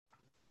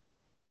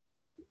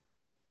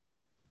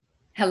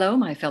Hello,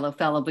 my fellow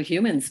fallible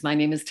humans. My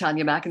name is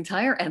Tanya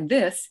McIntyre, and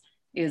this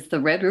is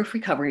the Red Roof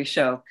Recovery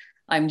Show.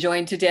 I'm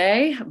joined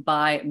today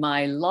by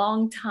my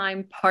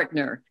longtime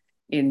partner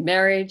in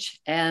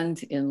marriage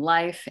and in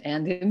life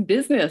and in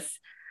business,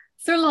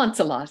 Sir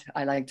Lancelot,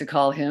 I like to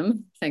call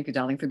him. Thank you,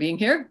 darling, for being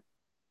here.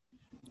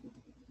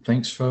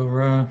 Thanks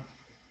for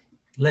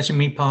letting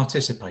me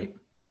participate.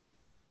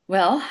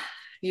 Well,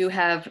 you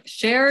have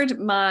shared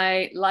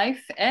my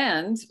life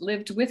and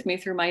lived with me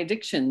through my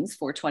addictions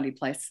for 20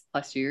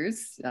 plus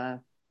years.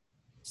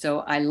 So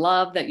I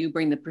love that you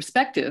bring the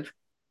perspective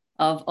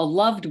of a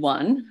loved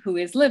one who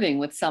is living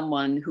with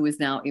someone who is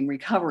now in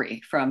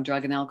recovery from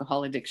drug and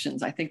alcohol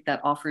addictions. I think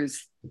that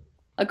offers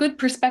a good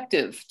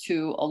perspective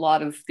to a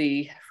lot of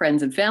the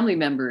friends and family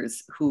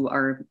members who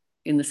are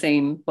in the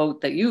same boat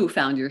that you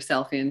found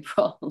yourself in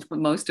for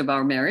most of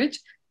our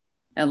marriage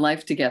and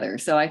life together.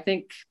 So I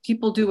think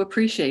people do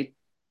appreciate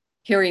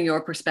hearing your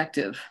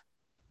perspective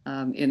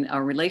in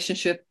our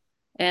relationship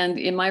and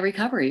in my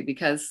recovery,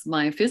 because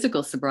my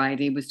physical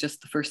sobriety was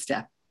just the first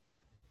step.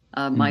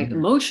 My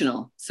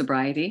emotional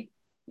sobriety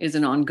is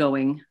an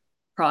ongoing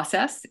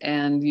process,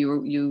 and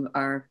you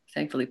are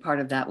thankfully part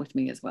of that with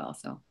me as well.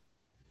 So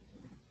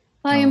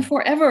I am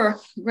forever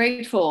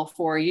grateful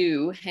for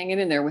you hanging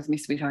in there with me,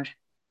 sweetheart.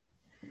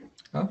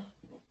 Oh,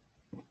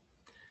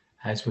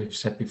 as we've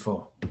said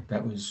before,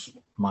 that was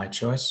my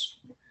choice.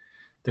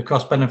 The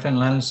cost-benefit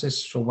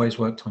analysis always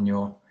worked in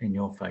your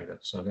favor.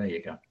 So there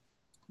you go.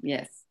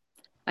 Yes.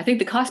 I think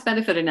the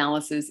cost-benefit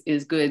analysis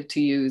is good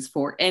to use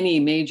for any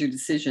major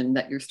decision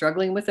that you're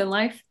struggling with in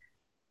life.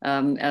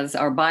 As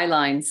our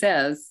byline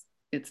says,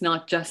 it's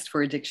not just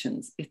for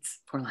addictions,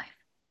 it's for life.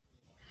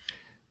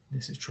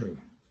 This is true.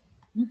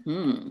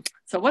 Mm-hmm.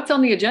 So what's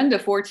on the agenda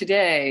for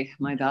today,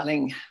 my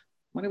darling?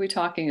 What are we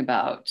talking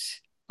about?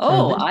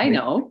 Oh, I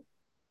know.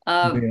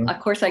 Of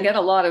course, I get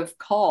a lot of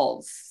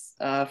calls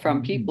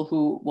from people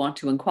who want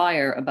to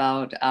inquire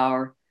about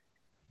our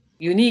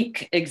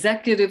unique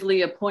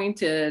executively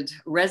appointed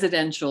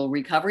residential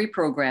recovery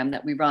program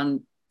that we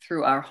run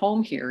through our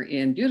home here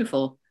in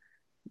beautiful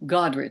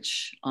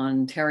Goderich,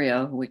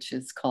 Ontario, which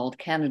is called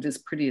Canada's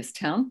prettiest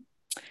town.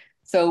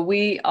 So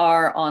we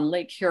are on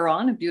Lake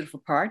Huron, a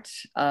beautiful part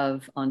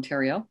of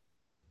Ontario.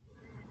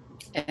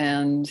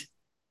 And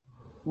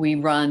we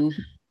run,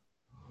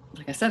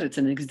 like I said, it's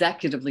an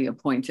executively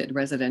appointed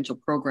residential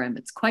program.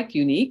 It's quite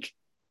unique.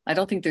 I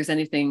don't think there's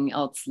anything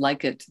else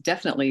like it,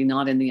 definitely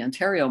not in the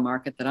Ontario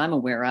market that I'm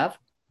aware of.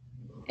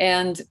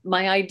 And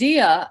my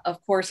idea,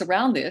 of course,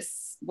 around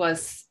this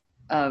was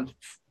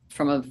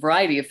from a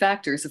variety of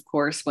factors. Of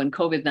course, when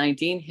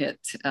COVID-19 hit,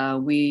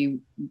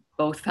 we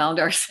both found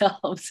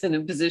ourselves in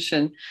a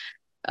position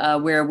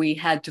where we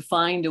had to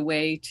find a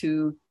way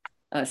to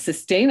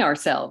sustain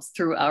ourselves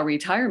through our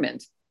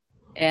retirement.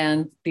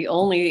 And the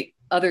only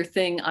other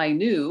thing I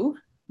knew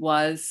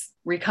was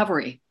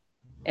recovery.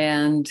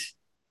 And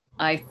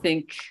I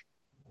think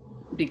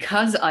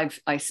because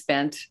I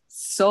spent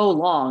so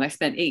long, I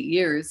spent 8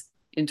 years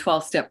in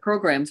 12-step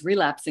programs,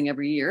 relapsing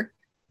every year.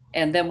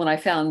 And then when I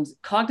found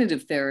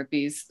cognitive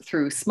therapies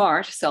through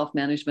SMART,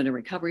 self-management and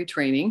recovery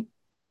training,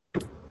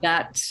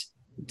 that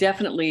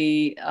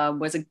definitely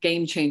was a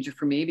game changer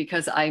for me,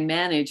 because I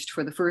managed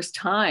for the first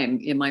time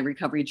in my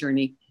recovery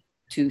journey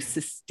to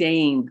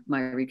sustain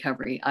my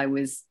recovery.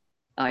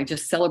 I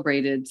just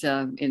celebrated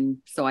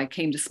so I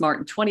came to SMART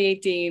in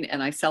 2018,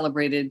 and I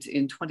celebrated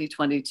in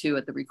 2022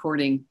 at the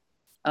recording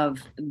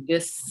of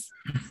this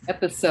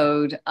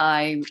episode.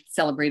 I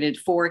celebrated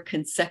 4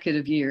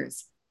 consecutive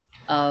years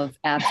of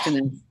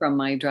abstinence from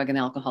my drug and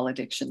alcohol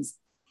addictions.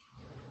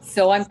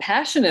 So I'm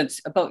passionate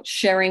about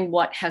sharing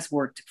what has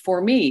worked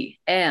for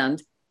me.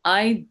 And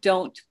I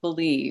don't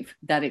believe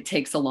that it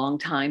takes a long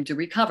time to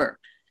recover.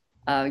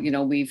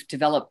 We've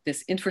developed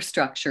this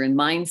infrastructure and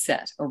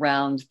mindset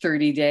around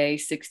 30-day,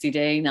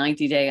 60-day,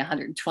 90-day,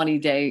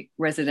 120-day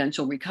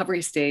residential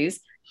recovery stays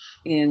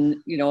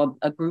in,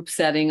 a group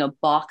setting, a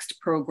boxed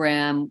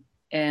program.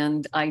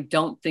 And I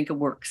don't think it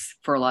works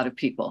for a lot of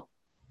people.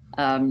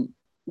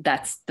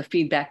 That's the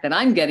feedback that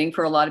I'm getting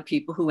for a lot of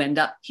people who end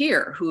up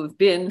here, who have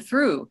been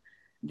through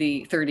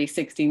the 30,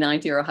 60,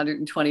 90, or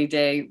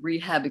 120-day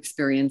rehab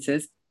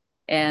experiences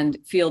and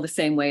feel the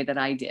same way that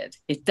I did.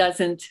 It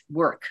doesn't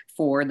work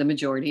for the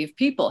majority of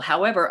people.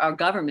 However, our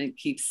government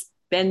keeps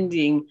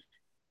spending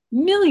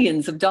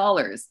millions of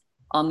dollars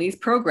on these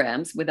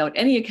programs without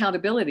any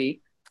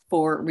accountability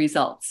for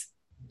results.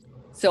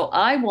 So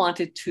I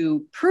wanted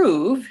to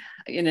prove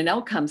in an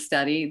outcome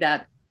study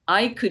that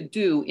I could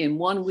do in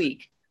 1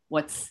 week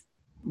what's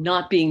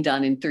not being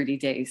done in 30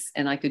 days.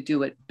 And I could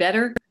do it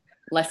better,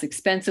 less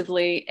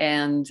expensively,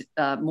 and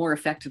more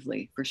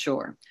effectively, for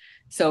sure.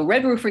 So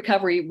Red Roof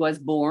Recovery was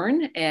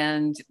born,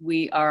 and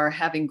we are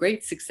having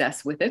great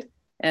success with it.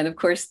 And of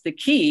course, the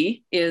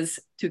key is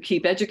to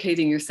keep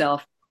educating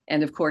yourself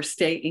and, of course,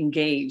 stay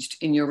engaged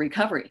in your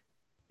recovery,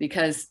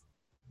 because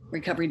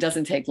recovery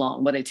doesn't take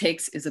long. What it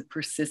takes is a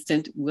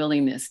persistent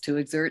willingness to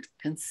exert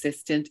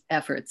consistent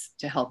efforts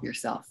to help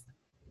yourself.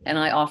 And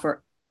I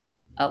offer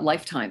a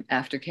lifetime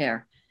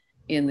aftercare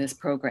in this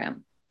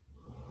program.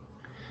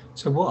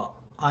 So what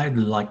I'd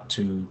like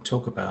to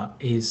talk about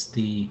is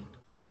the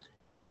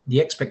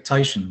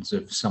expectations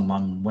of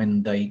someone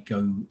when they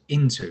go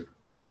into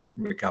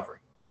recovery.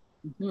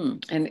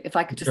 And if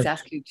I could just Because,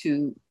 ask you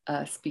to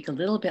speak a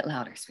little bit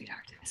louder,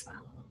 sweetheart, as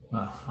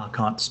I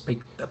can't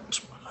speak.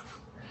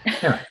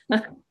 Anyway, well.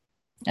 um,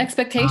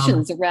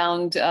 Expectations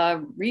around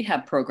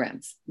rehab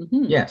programs.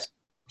 yes.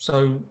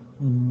 So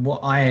what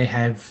I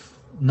have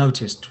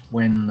noticed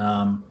when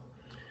I've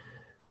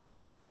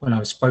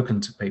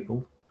spoken to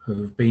people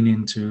who have been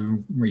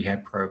into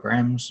rehab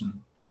programs, and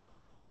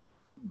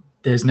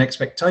there's an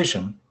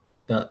expectation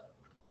that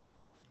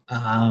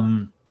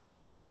um,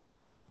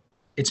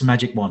 it's a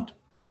magic wand.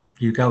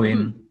 You go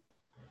in,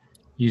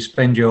 you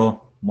spend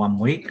your 1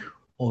 week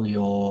or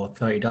your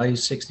 30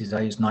 days, 60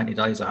 days, 90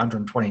 days,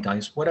 120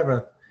 days,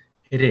 whatever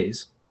it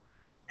is,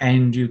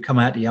 and you come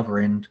out the other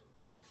end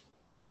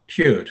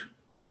cured.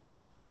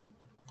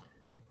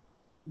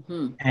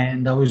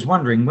 And I was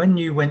wondering, when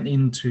you went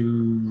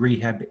into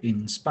rehab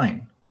in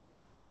Spain,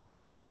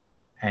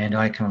 and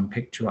I come and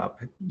picked you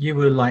up, you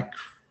were like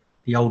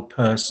the old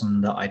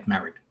person that I'd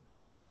married.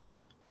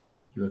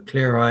 You were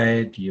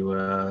clear-eyed, you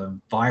were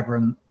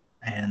vibrant,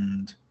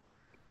 and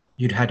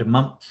you'd had a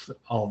month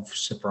of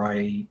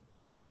sobriety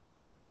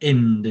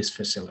in this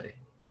facility.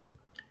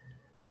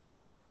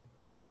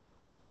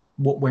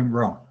 What went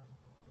wrong?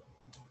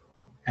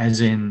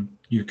 As in,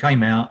 you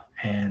came out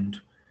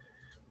and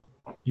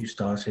you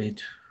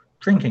started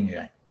drinking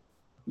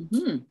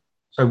again.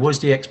 So was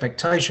the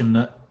expectation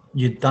that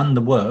you'd done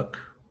the work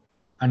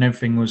and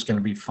everything was going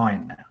to be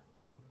fine now?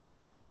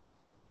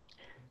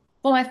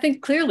 Well, I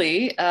think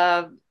clearly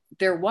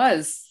there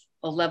was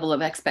a level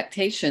of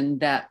expectation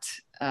that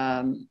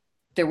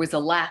there was a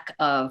lack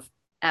of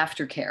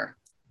aftercare.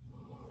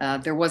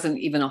 There wasn't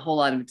even a whole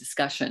lot of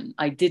discussion.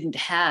 I didn't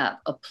have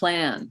a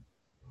plan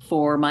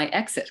for my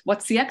exit.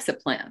 What's the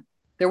exit plan?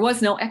 There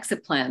was no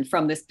exit plan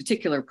from this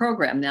particular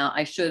program. Now,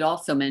 I should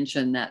also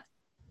mention that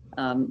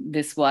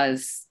this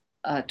was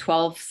a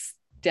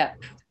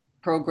 12-step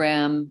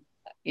program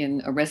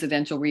in a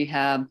residential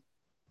rehab.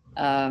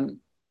 So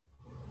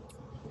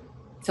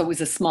it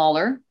was a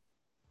smaller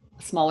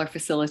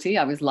facility.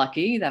 I was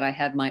lucky that I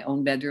had my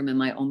own bedroom and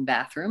my own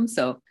bathroom.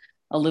 So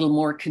a little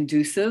more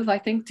conducive, I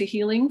think, to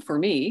healing for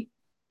me.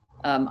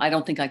 I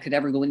don't think I could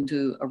ever go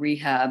into a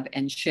rehab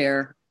and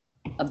share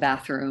a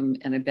bathroom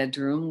and a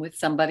bedroom with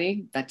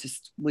somebody. That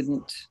just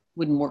wouldn't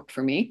work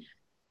for me.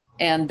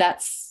 And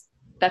that's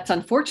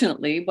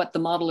unfortunately what the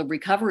model of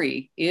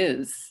recovery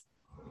is,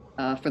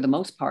 for the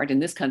most part, in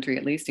this country,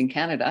 at least in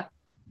Canada.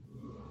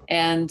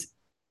 And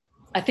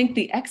I think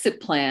the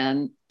exit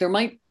plan, there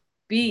might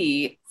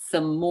be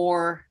some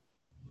more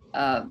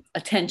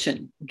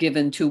attention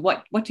given to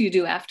what do you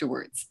do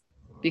afterwards?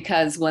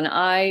 Because when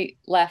I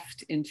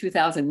left in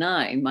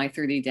 2009, my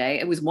 30-day,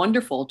 it was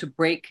wonderful to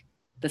break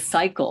the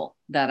cycle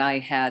that I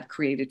had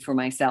created for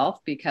myself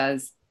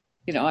because,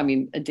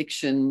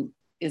 addiction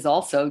is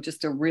also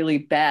just a really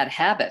bad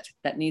habit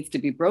that needs to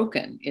be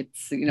broken.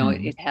 It's,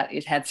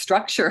 it had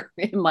structure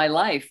in my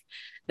life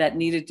that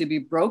needed to be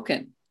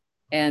broken.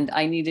 And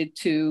I needed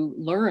to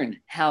learn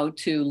how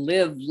to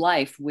live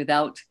life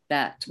without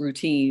that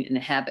routine and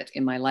habit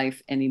in my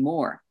life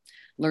anymore.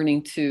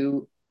 Learning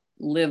to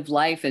live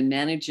life and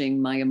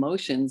managing my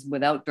emotions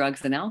without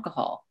drugs and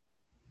alcohol.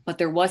 But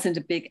there wasn't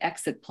a big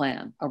exit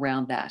plan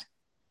around that.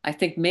 I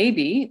think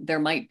maybe there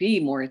might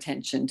be more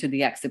attention to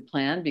the exit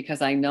plan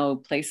because I know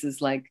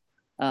places like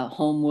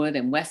Homewood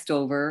and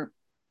Westover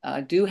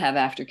do have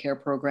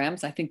aftercare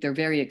programs. I think they're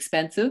very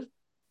expensive.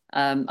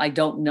 I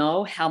don't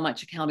know how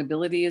much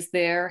accountability is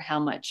there, how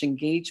much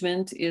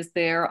engagement is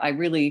there. I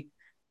really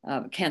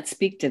can't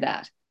speak to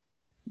that.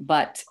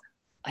 But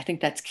I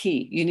think that's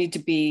key. You need to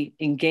be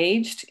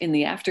engaged in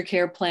the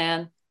aftercare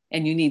plan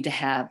and you need to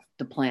have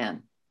the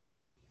plan.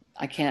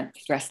 I can't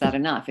stress that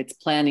enough. It's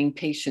planning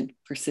patient's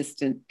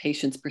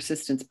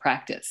persistence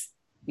practice.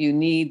 You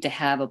need to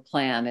have a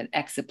plan, an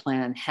exit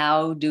plan.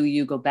 How do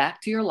you go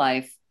back to your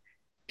life,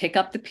 pick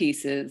up the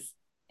pieces,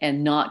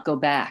 and not go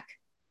back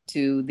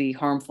to the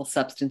harmful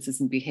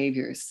substances and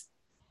behaviors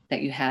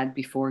that you had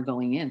before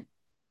going in?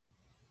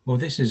 Well,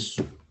 this is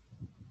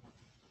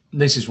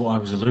what I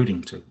was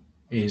alluding to,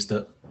 is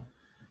that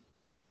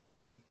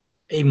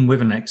even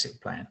with an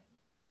exit plan,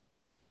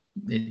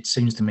 it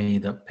seems to me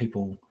that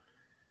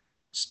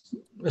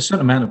a certain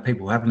amount of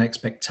people have an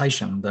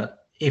expectation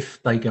that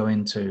if they go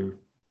into,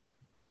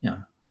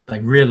 they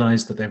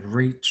realize that they've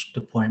reached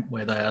the point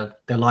where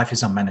their life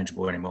is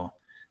unmanageable anymore.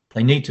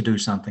 They need to do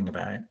something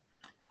about it.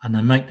 And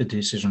they make the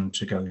decision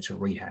to go to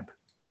rehab,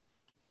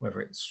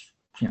 whether it's,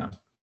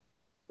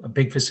 a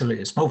big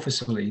facility, a small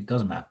facility, it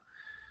doesn't matter.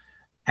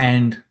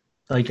 And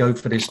they go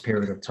for this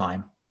period of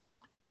time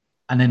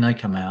and then they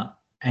come out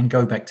and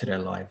go back to their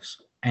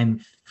lives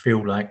and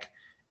feel like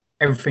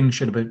everything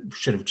should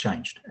have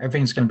changed.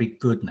 Everything's going to be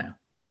good now.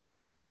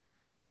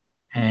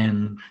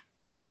 And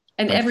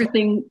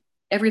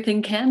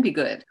everything can be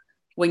good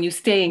when you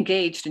stay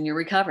engaged in your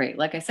recovery.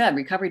 Like I said,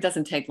 recovery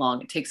doesn't take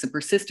long. It takes a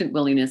persistent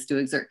willingness to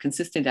exert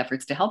consistent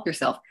efforts to help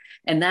yourself.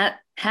 And that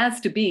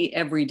has to be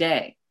every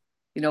day.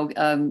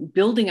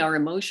 Building our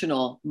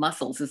emotional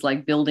muscles is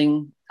like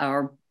building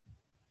our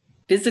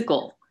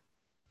physical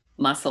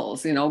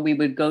muscles. We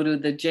would go to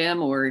the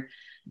gym or,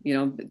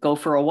 go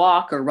for a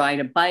walk or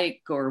ride a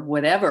bike or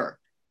whatever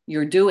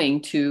you're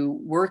doing to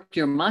work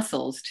your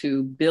muscles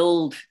to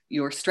build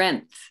your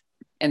strength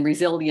and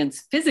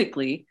resilience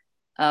physically.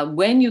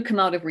 When you come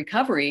out of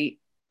recovery,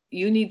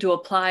 you need to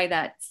apply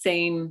that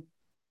same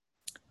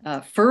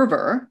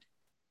fervor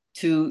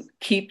to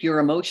keep your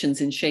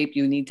emotions in shape.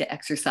 You need to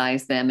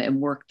exercise them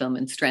and work them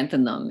and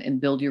strengthen them and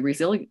build your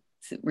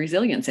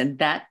resilience. And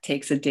that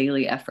takes a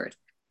daily effort.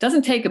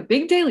 Doesn't take a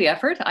big daily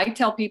effort. I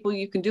tell people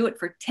you can do it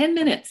for 10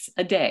 minutes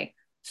a day,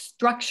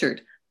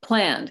 structured,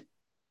 planned,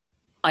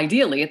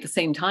 ideally at the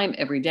same time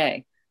every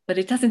day, but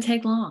it doesn't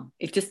take long.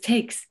 It just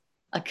takes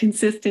a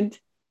consistent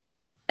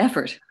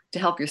effort to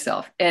help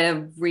yourself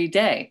every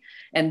day.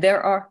 And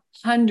there are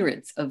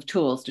hundreds of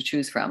tools to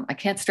choose from. I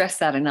can't stress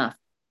that enough.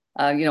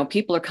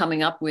 People are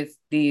coming up with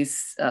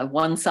these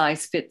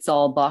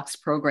one-size-fits-all box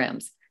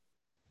programs.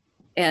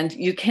 And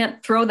you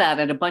can't throw that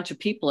at a bunch of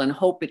people and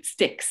hope it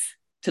sticks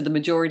to the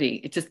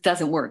majority. It just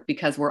doesn't work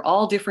because we're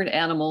all different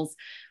animals.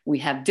 We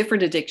have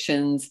different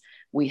addictions.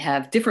 We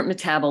have different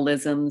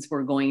metabolisms.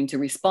 We're going to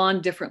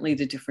respond differently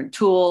to different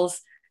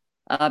tools.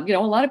 A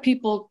lot of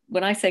people,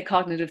 when I say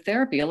cognitive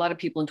therapy, a lot of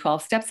people in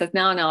 12 steps says,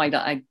 no,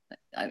 I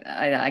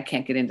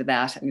can't get into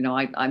that.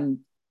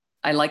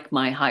 I like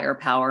my higher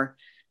power.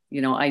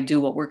 I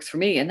do what works for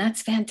me, and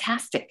that's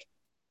fantastic.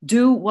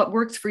 Do what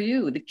works for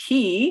you. The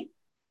key,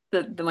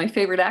 my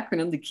favorite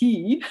acronym, the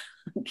key,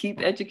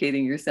 keep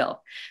educating yourself.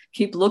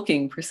 Keep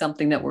looking for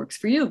something that works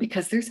for you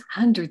because there's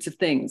hundreds of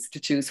things to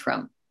choose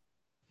from.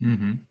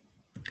 Mm-hmm.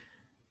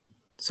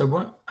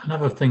 So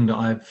another thing that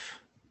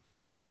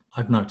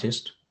I've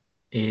noticed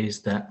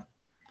is that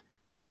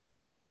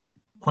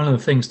one of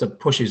the things that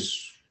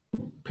pushes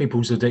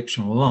people's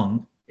addiction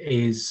along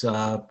is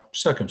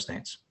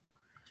circumstances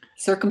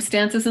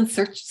and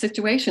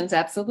situations.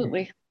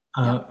 Absolutely.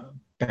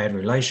 Bad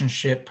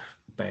relationship,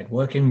 bad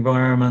work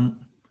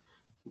environment,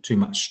 too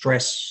much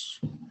stress.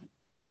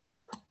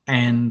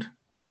 And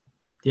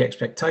the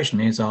expectation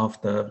is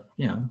after,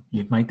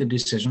 you've made the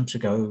decision to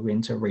go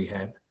into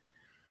rehab,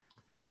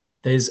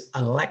 there's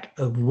a lack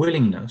of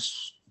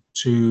willingness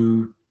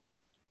to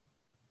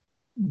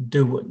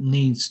do what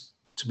needs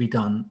to be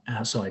done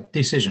outside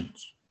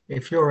decisions.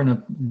 If you're in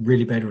a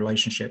really bad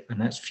relationship and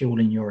that's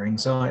fueling your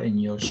anxiety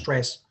and your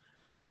stress,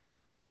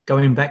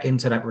 going back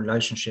into that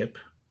relationship,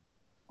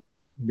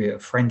 be it a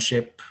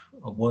friendship,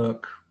 a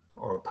work,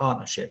 or a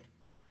partnership,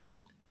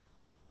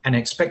 and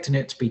expecting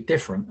it to be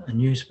different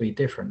and you to be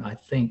different, I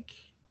think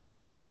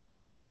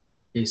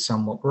is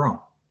somewhat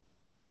wrong.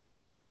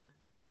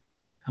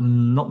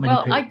 Not many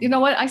people. You know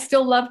what? I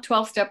still love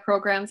 12-step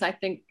programs. I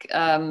think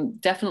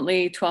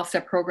definitely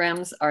 12-step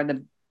programs are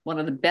one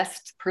of the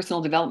best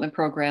personal development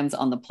programs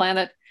on the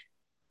planet.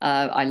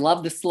 I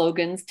love the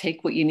slogans,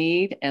 take what you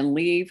need and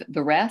leave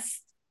the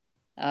rest.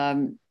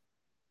 And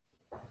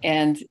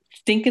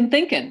stinking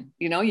thinking,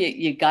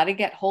 you got to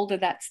get hold of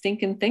that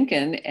stinking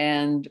thinking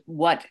and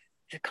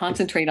to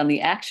concentrate on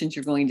the actions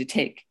you're going to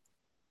take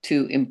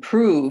to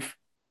improve.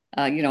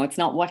 It's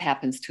not what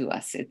happens to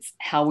us, it's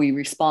how we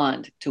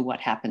respond to what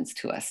happens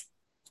to us.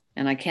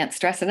 And I can't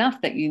stress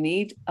enough that you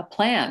need a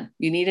plan.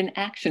 You need an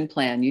action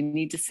plan. You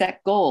need to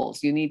set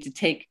goals. You need to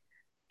take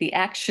the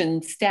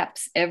action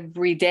steps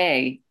every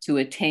day to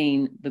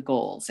attain the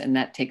goals. And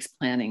that takes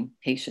planning,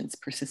 patience,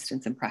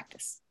 persistence, and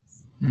practice.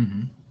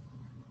 Mm-hmm.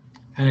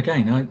 And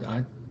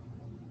again,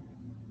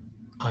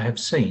 I have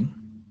seen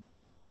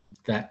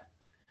that,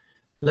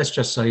 let's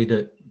just say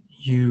that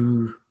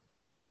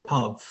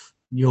part of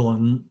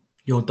your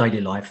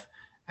daily life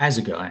as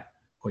a guy,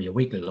 or your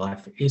weekly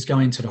life, is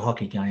going to the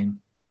hockey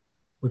game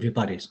with your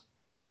buddies,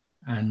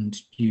 and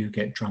you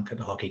get drunk at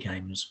the hockey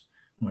games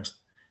almost,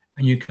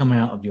 and you come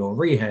out of your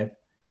rehab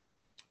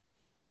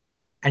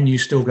and you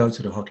still go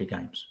to the hockey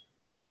games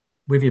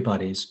with your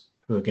buddies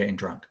who are getting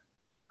drunk.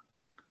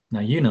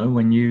 Now,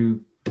 when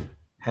you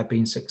have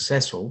been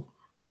successful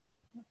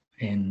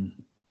in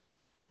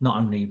not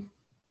only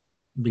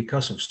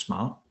because of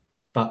SMART,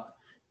 but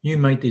you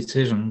made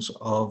decisions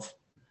of,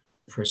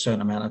 for a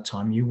certain amount of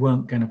time, you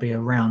weren't going to be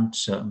around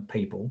certain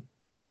people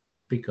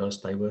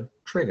because they were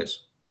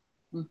triggers.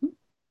 Mm-hmm.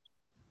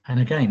 And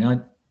again,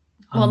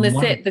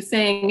 the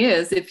saying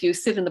is, if you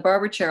sit in the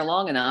barber chair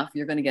long enough,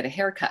 you're going to get a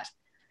haircut.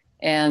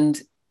 And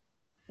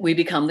we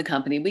become the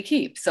company we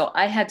keep. So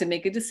I had to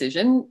make a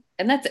decision,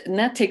 and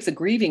that takes a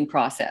grieving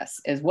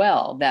process as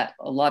well that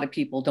a lot of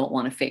people don't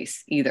want to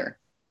face either.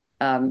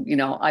 I'm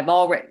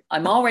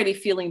already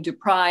feeling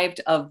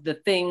deprived of the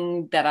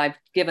thing that I've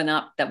given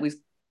up that was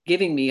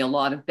giving me a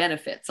lot of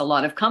benefits, a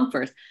lot of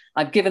comfort.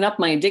 I've given up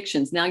my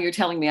addictions. Now you're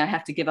telling me I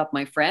have to give up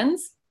my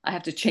friends. I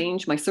have to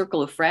change my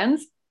circle of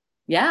friends.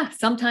 Yeah,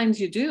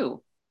 sometimes you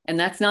do. And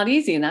that's not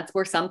easy. And that's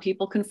where some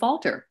people can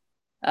falter.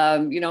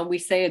 We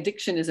say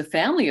addiction is a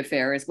family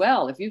affair as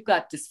well. If you've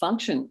got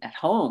dysfunction at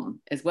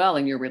home as well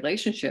in your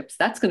relationships,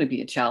 that's going to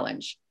be a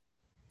challenge.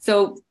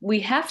 So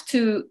we have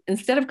to,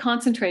 instead of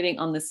concentrating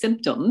on the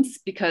symptoms,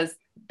 because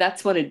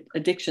that's what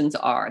addictions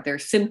are, they're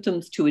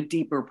symptoms to a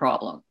deeper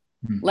problem.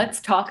 Mm-hmm.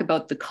 Let's talk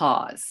about the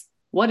cause.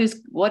 What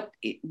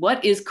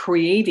is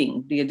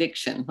creating the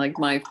addiction? Like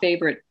my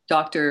favorite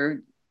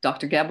Dr.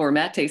 Gabor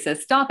Mate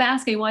says, stop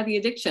asking why the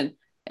addiction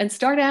and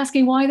start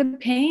asking why the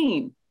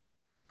pain.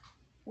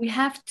 We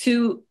have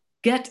to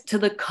get to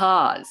the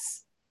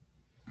cause,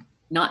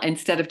 not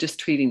instead of just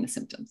treating the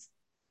symptoms.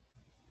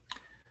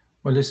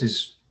 Well, this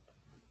is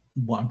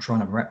what I'm trying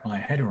to wrap my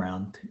head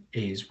around,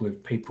 is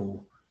with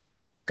people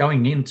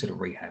going into the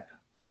rehab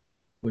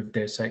with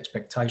this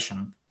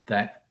expectation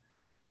that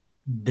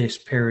this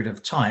period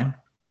of time,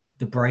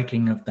 the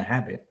breaking of the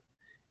habit,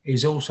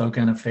 is also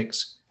going to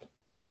fix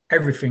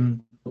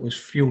everything that was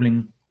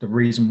fueling the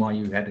reason why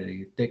you had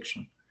the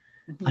addiction.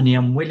 Mm-hmm. And the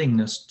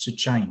unwillingness to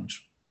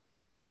change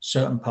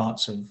certain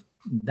parts of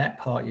that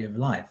part of your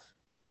life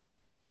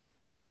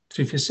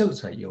to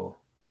facilitate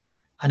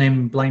and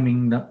then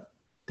blaming that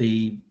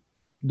the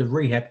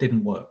rehab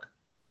didn't work.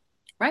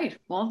 Right.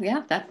 Well,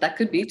 yeah, that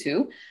could be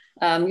too.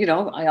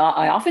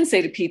 I often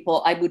say to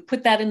people, I would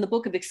put that in the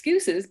book of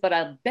excuses, but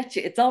I'll bet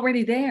you it's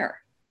already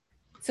there.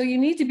 So you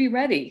need to be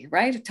ready,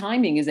 right?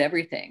 Timing is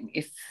everything.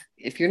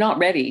 If you're not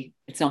ready,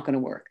 it's not going to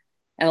work.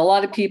 And a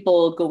lot of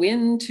people go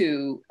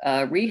into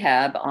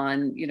rehab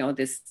on,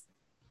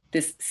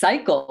 this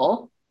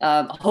cycle,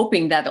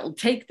 hoping that it'll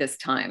take this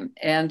time.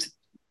 And,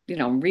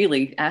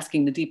 really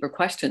asking the deeper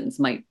questions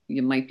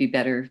you might be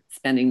better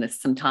spending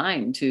some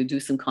time to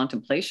do some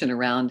contemplation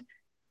around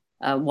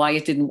why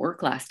it didn't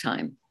work last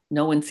time.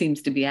 No one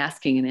seems to be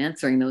asking and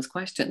answering those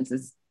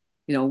questions.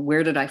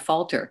 Where did I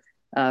falter?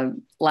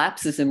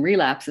 Lapses and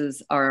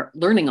relapses are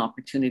learning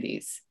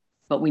opportunities,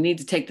 but we need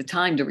to take the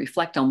time to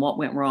reflect on what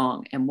went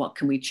wrong and what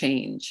can we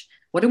change?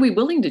 What are we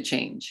willing to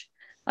change?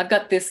 I've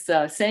got this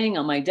saying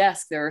on my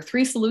desk: there are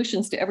 3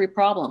 solutions to every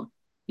problem.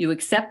 You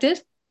accept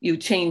it, you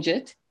change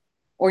it,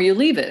 or you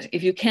leave it.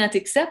 If you can't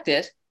accept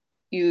it,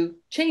 you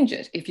change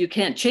it. If you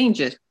can't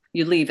change it,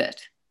 you leave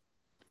it.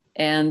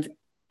 And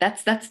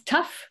that's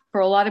tough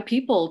for a lot of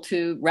people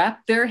to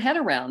wrap their head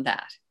around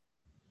that.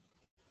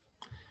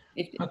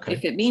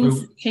 If it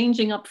means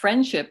changing up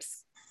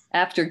friendships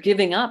after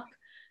giving up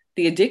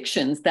the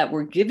addictions that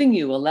were giving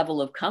you a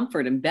level of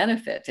comfort and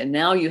benefit, and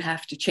now you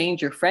have to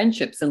change your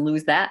friendships and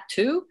lose that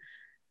too.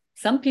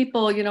 Some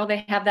people,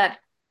 they have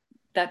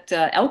that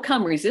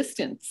outcome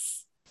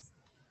resistance,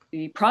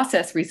 the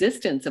process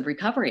resistance of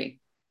recovery.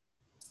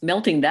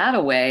 Melting that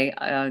away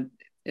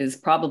is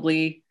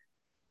probably,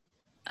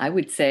 I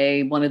would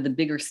say, one of the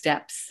bigger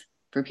steps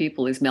for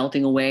people, is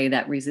melting away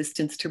that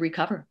resistance to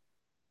recover.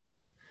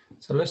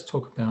 So let's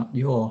talk about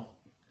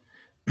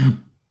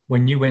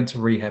when you went to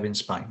rehab in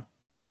Spain,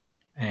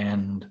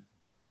 and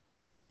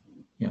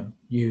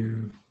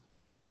you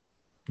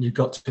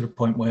got to the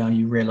point where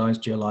you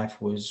realized your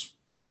life was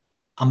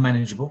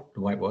unmanageable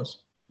the way it was.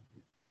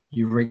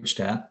 You reached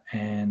out,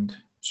 and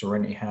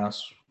Serenity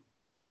House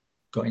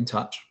got in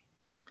touch,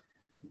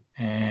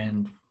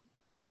 and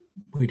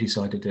we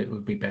decided that it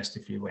would be best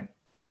if you went.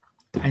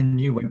 And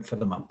you went for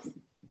the month.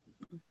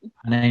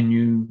 And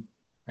then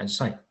as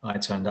I say, I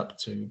turned up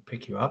to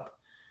pick you up.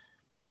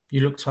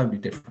 You looked totally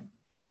different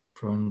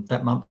from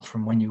that month,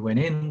 from when you went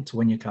in to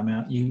when you come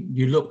out.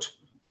 You looked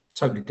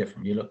totally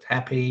different. You looked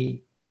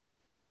happy,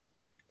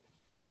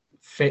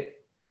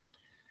 fit,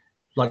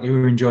 like you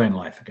were enjoying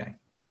life again.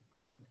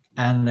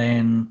 And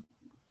then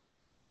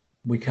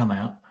we come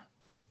out.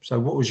 So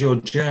what was your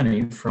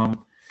journey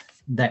from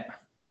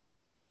that?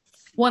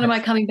 What am I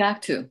coming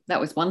back to? That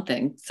was one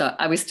thing. So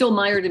I was still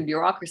mired in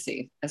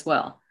bureaucracy as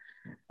well.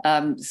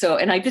 And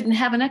I didn't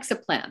have an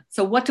exit plan.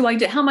 So what do I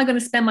do? How am I going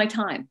to spend my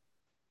time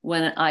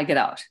when I get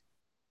out?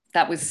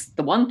 That was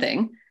the one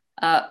thing.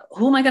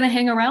 Who am I going to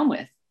hang around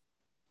with?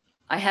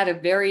 I had a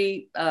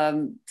very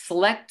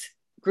select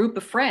group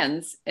of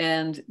friends,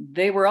 and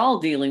they were all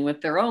dealing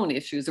with their own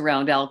issues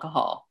around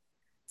alcohol.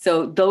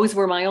 So those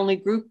were my only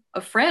group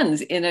of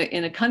friends in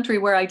a country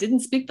where I didn't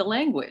speak the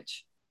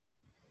language.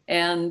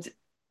 And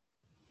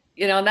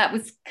that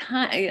was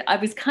I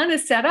was kind of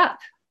set up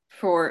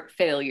for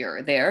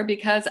failure there,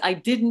 because I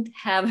didn't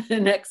have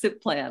an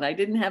exit plan. I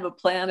didn't have a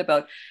plan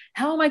about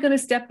how am I going to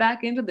step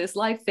back into this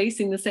life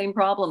facing the same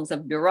problems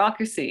of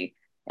bureaucracy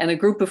and a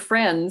group of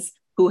friends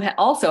who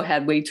also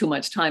had way too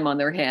much time on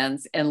their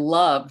hands and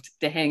loved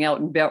to hang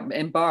out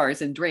in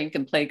bars and drink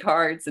and play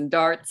cards and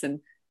darts and,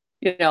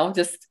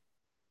 just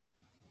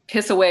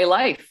piss away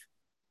life.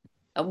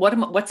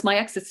 What's my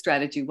exit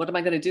strategy? What am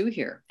I going to do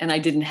here? And I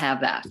didn't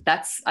have that.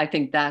 I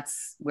think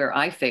that's where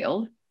I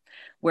failed.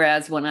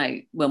 Whereas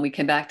when we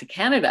came back to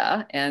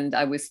Canada and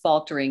I was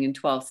faltering in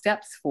 12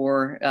 steps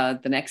for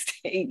the next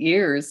 8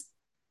 years,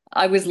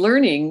 I was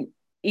learning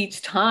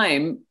each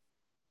time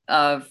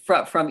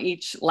from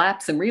each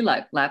lapse and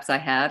relapse I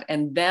had,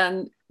 and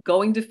then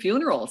going to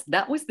funerals.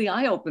 That was the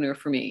eye opener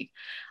for me.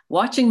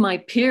 watching my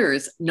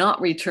peers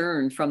not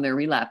return from their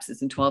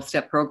relapses in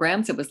 12-step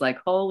programs, it was like,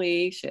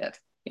 holy shit,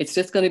 it's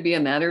just going to be a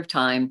matter of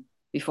time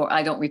before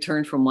I don't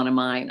return from one of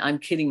mine. I'm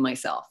kidding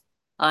myself.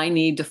 I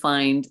need to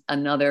find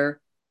another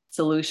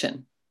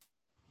solution.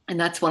 And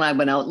that's when I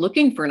went out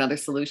looking for another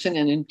solution.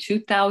 And in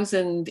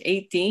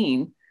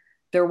 2018,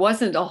 there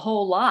wasn't a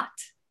whole lot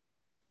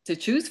to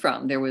choose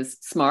from. There was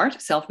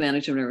SMART,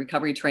 Self-Management and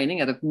Recovery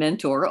Training out of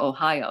Mentor,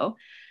 Ohio,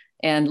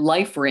 and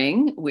Life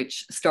Ring,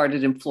 which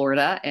started in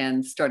Florida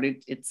and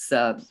started its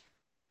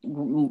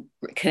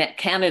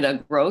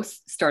Canada growth,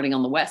 starting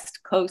on the west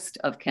coast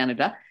of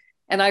Canada.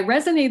 And I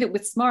resonated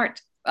with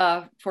SMART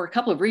for a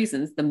couple of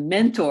reasons. The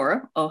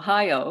Mentor,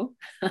 Ohio,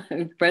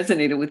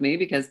 resonated with me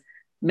because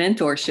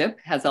mentorship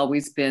has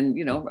always been,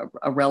 you know,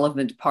 a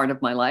relevant part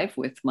of my life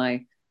with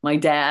my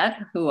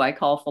dad, who I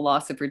call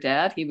philosopher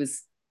dad. He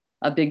was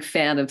a big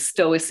fan of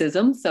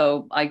Stoicism.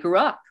 So I grew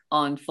up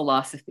on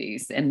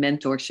philosophies and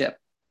mentorship.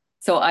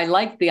 So I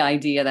liked the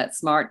idea that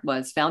SMART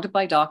was founded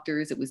by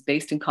doctors. It was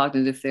based in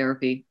cognitive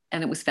therapy,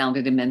 and it was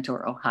founded in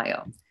Mentor,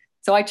 Ohio.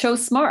 So I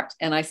chose SMART,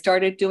 and I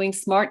started doing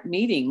SMART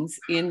meetings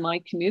in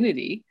my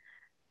community.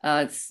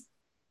 And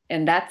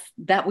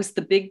that was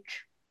the big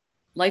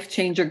life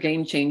changer,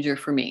 game changer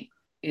for me,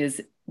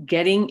 is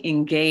getting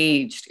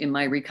engaged in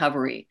my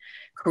recovery,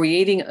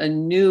 creating a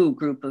new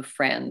group of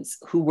friends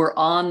who were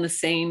on the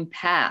same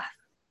path,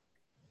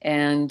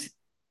 and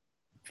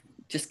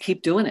just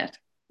keep doing it,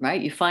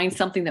 right? You find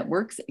something that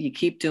works, you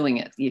keep doing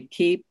it. You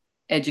keep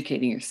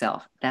educating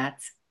yourself.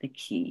 That's the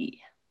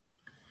key.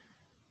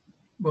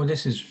 Well,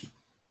 this is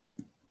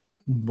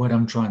what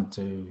I'm trying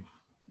to,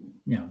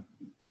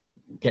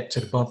 get to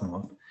the bottom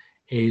of,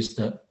 is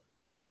that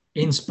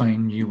in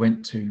Spain, you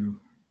went to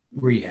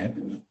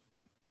rehab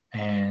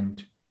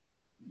and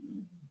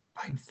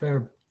paid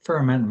fair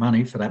amount of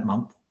money for that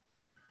month,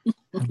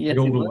 and Yes, did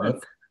all it the was.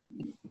 work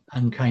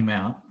and came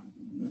out,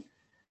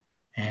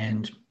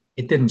 and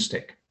it didn't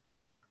stick.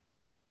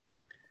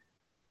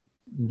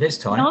 This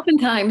And time,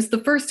 oftentimes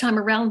the first time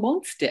around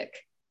won't stick.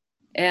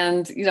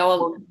 And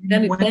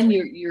then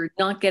you're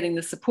not getting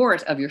the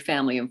support of your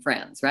family and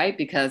friends, right?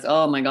 Because,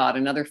 oh my God,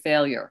 another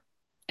failure.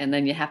 And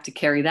then you have to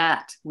carry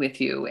that with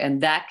you.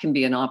 And that can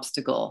be an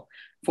obstacle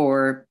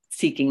for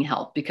seeking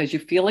help because you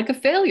feel like a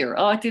failure.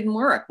 Oh, it didn't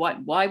work.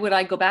 Why would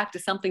I go back to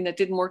something that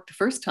didn't work the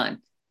first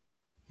time?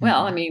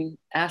 Well, I mean,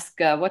 ask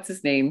what's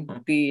his name,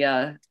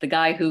 the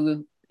guy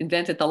who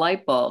invented the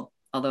light bulb.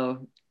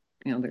 Although,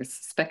 there's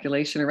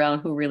speculation around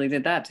who really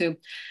did that too.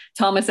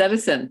 Thomas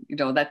Edison.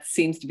 That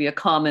seems to be a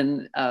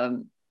common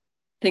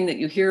thing that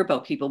you hear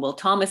about people. Well,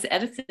 Thomas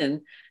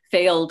Edison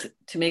failed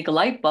to make a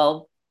light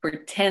bulb for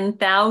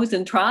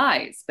 10,000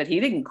 tries, but he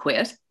didn't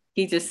quit.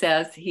 He just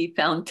says he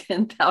found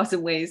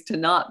 10,000 ways to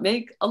not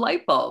make a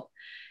light bulb,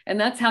 and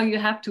that's how you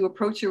have to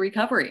approach your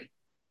recovery.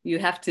 You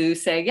have to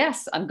say,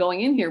 yes, I'm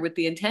going in here with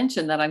the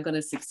intention that I'm going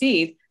to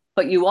succeed,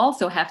 but you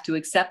also have to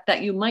accept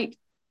that you might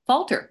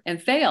falter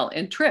and fail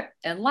and trip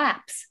and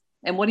lapse.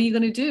 And what are you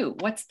going to do?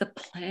 What's the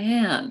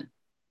plan?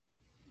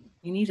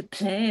 You need a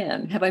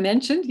plan. Have I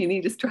mentioned you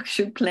need a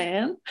structured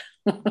plan?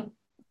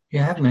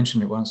 Yeah, I have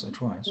mentioned it once or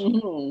twice.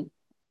 Mm-hmm.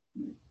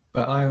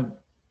 But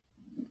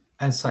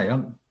as I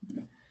say,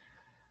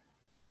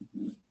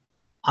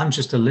 I'm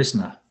just a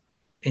listener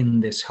in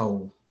this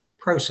whole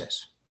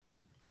process.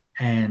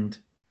 And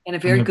a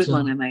very good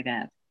one, I might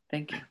add.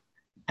 Thank you.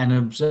 An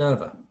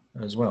observer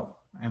as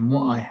well. And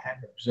what I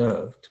have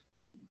observed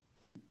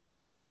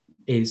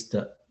is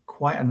that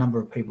quite a number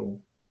of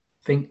people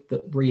think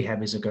that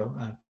rehab is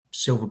a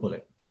silver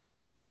bullet.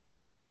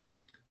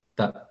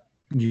 That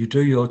you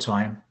do your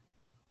time,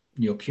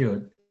 you're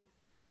cured,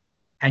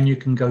 and you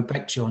can go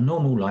back to your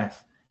normal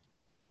life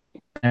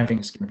and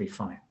everything's going to be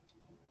fine.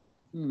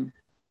 And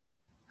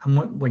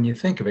when you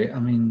think of it, I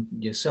mean,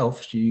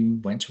 yourself,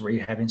 you went to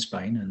rehab in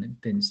Spain and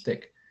it didn't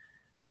stick.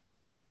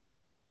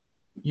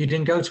 You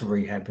didn't go to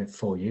rehab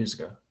 4 years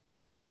ago.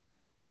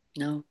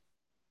 No.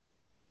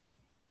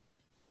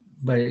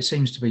 But it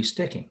seems to be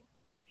sticking.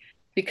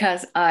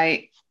 Because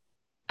I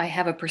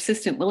have a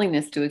persistent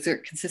willingness to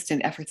exert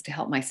consistent efforts to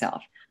help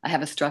myself. I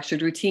have a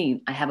structured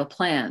routine. I have a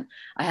plan.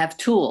 I have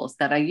tools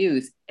that I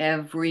use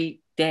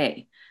every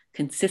day.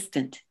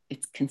 Consistent.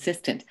 It's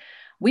consistent.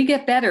 We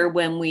get better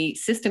when we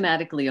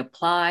systematically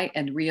apply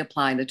and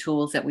reapply the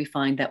tools that we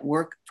find that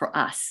work for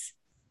us.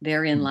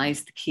 Therein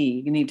lies the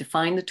key. You need to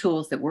find the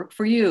tools that work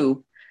for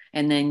you,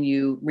 and then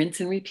you rinse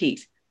and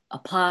repeat,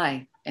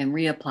 apply and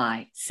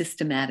reapply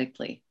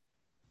systematically.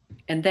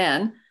 And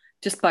then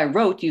just by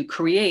rote, you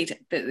create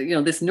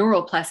this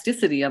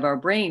neuroplasticity of our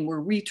brain.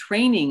 We're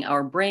retraining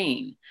our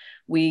brain.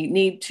 We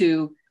need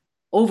to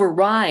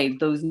override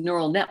those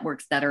neural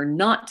networks that are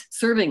not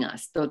serving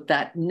us. So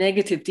that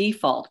negative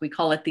default, we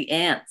call it the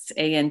ANTS,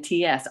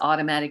 ANTS,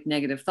 automatic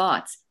negative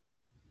thoughts.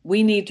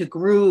 We need to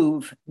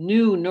groove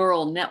new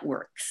neural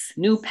networks,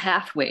 new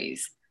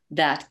pathways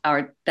that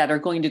are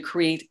going to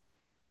create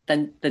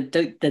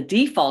the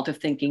default of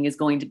thinking is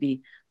going to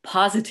be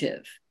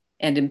positive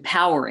and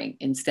empowering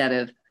instead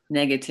of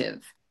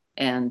negative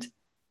and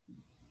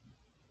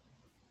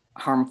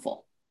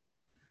harmful.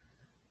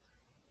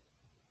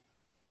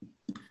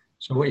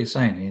 So what you're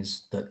saying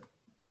is that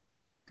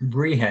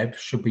rehab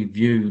should be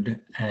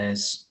viewed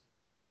as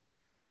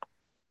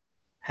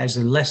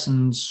the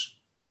lessons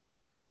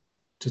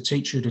to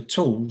teach you the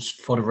tools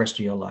for the rest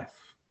of your life.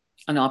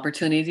 An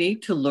opportunity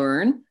to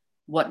learn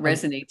what Oh.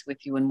 resonates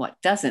with you and what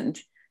doesn't.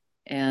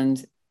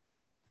 And,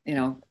 you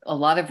know, a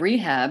lot of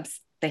rehabs,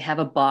 they have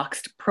a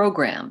boxed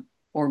program,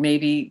 or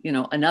maybe, you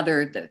know,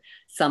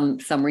 some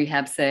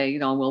rehabs say, you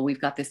know, well,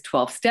 we've got this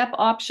 12-step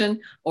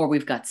option, or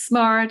we've got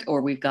SMART,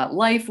 or we've got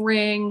Life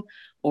Ring,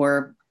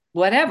 or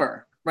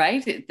whatever,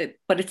 right?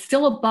 But it's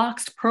still a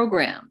boxed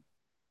program.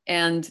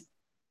 And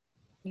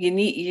you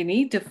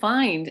need to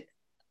find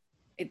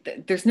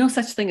there's no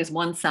such thing as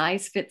one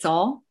size fits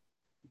all.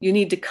 You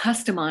need to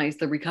customize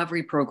the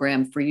recovery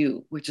program for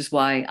you, which is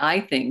why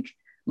I think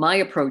my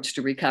approach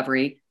to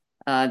recovery,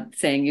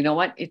 saying, you know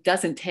what, it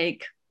doesn't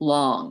take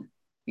long.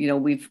 You know,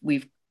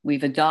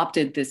 we've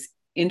adopted this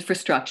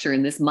infrastructure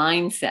and this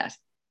mindset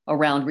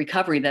around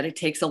recovery that it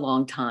takes a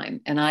long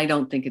time, and I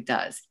don't think it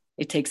does.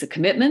 It takes a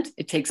commitment,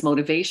 it takes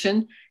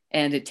motivation,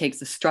 and it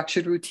takes a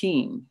structured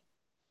routine.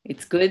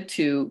 It's good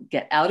to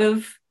get out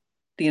of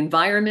the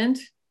environment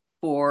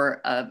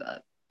for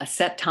a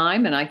set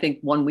time. And I think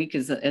 1 week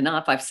is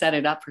enough. I've set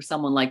it up for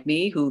someone like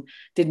me who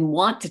didn't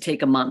want to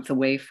take a month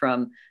away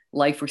from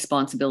life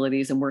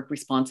responsibilities and work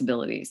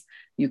responsibilities.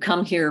 You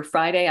come here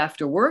Friday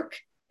after work,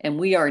 and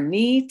we are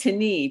knee to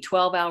knee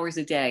 12 hours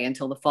a day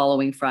until the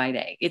following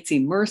Friday. It's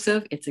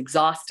immersive, it's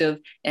exhaustive,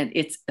 and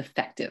it's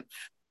effective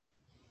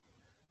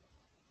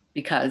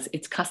because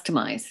it's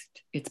customized,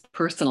 it's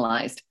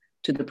personalized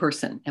to the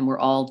person, and we're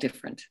all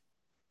different.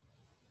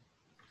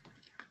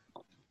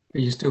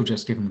 But you're still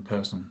just giving the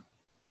person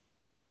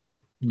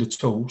the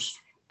tools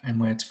and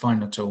where to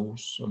find the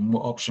tools and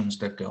what options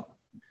they've got.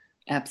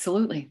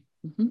 Absolutely.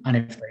 Mm-hmm. And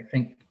if they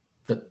think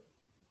that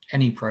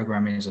any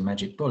program is a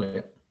magic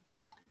bullet,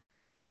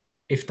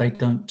 if they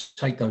don't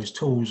take those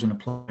tools and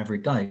apply every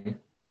day,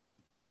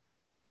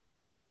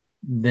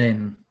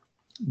 then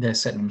they're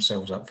setting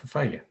themselves up for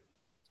failure.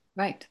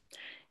 Right.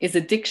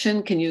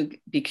 Can you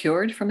be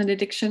cured from an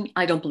addiction?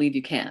 I don't believe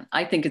you can.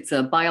 I think it's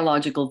a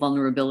biological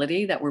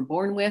vulnerability that we're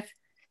born with,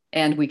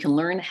 and we can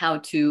learn how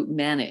to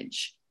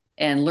manage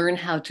and learn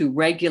how to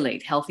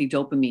regulate healthy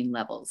dopamine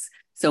levels.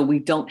 So we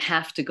don't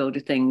have to go to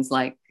things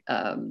like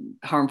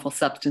harmful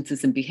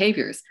substances and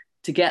behaviors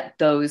to get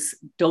those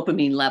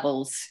dopamine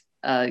levels,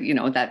 you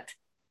know, that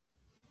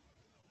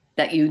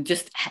you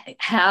just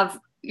have,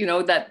 you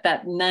know,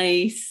 that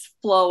nice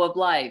flow of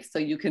life, so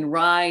you can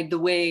ride the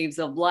waves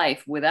of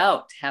life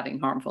without having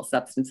harmful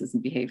substances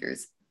and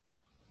behaviors.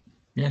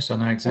 Yes, I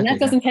know exactly. And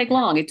that doesn't take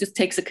long. It just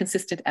takes a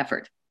consistent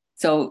effort.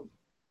 So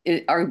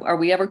are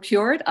we ever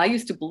cured? I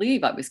used to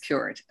believe I was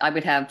cured. I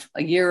would have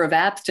a year of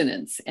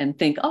abstinence and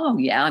think, oh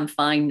yeah, I'm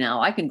fine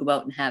now. I can go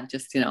out and have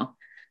just, you know,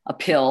 a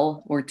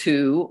pill or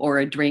two or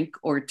a drink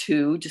or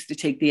two just to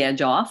take the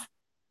edge off.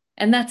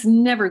 And that's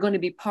never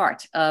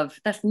part of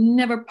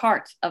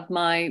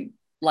my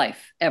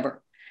life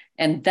ever.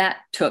 And that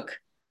took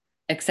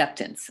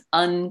acceptance,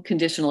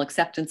 unconditional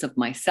acceptance of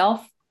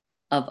myself,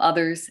 of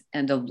others,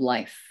 and of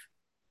life.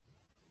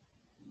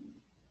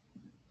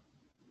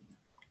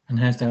 And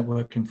how's that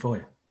working for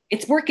you?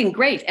 It's working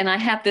great. And I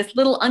have this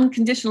little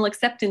unconditional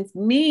acceptance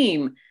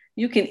meme.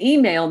 You can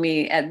email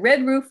me at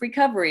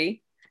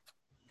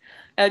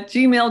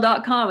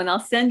redroofrecovery@gmail.com, and I'll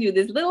send you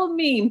this little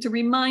meme to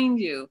remind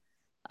you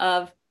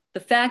of the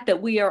fact that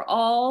we are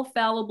all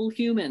fallible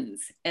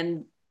humans.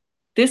 And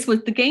this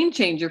was the game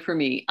changer for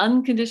me,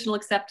 unconditional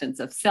acceptance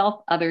of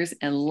self, others,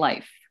 and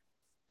life.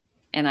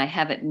 And I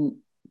have it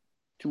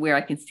to where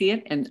I can see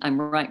it, and I'm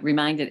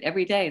reminded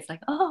every day. It's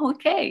like, oh,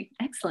 okay,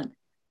 excellent.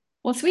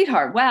 Well,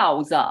 sweetheart,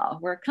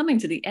 wowza, we're coming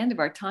to the end of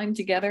our time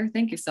together.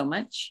 Thank you so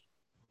much.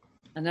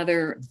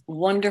 Another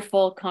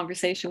wonderful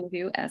conversation with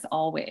you, as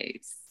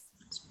always.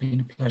 It's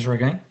been a pleasure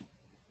again.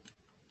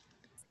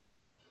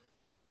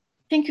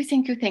 Thank you,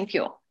 thank you, thank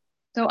you.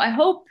 So I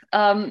hope,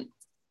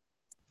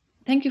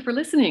 thank you for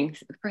listening,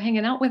 for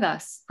hanging out with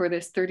us for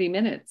this 30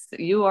 minutes.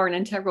 You are an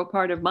integral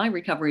part of my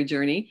recovery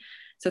journey.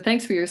 So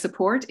thanks for your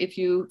support. If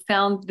you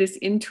found this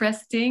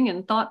interesting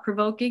and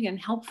thought-provoking and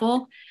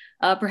helpful,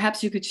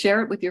 perhaps you could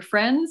share it with your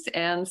friends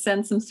and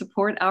send some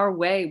support our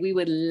way. We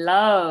would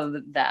love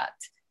that.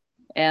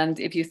 And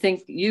if you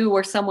think you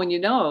or someone you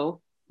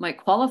know might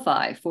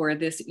qualify for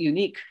this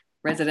unique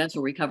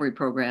residential recovery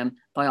program,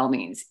 by all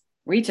means,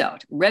 reach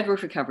out,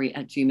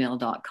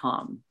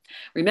 redroofrecovery@gmail.com.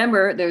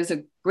 Remember, there's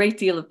a great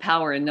deal of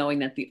power in knowing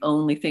that the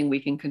only thing we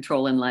can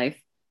control in life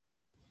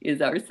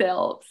is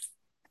ourselves.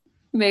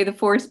 May the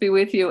force be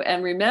with you.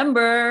 And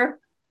remember,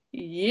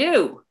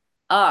 you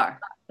are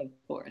the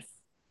force.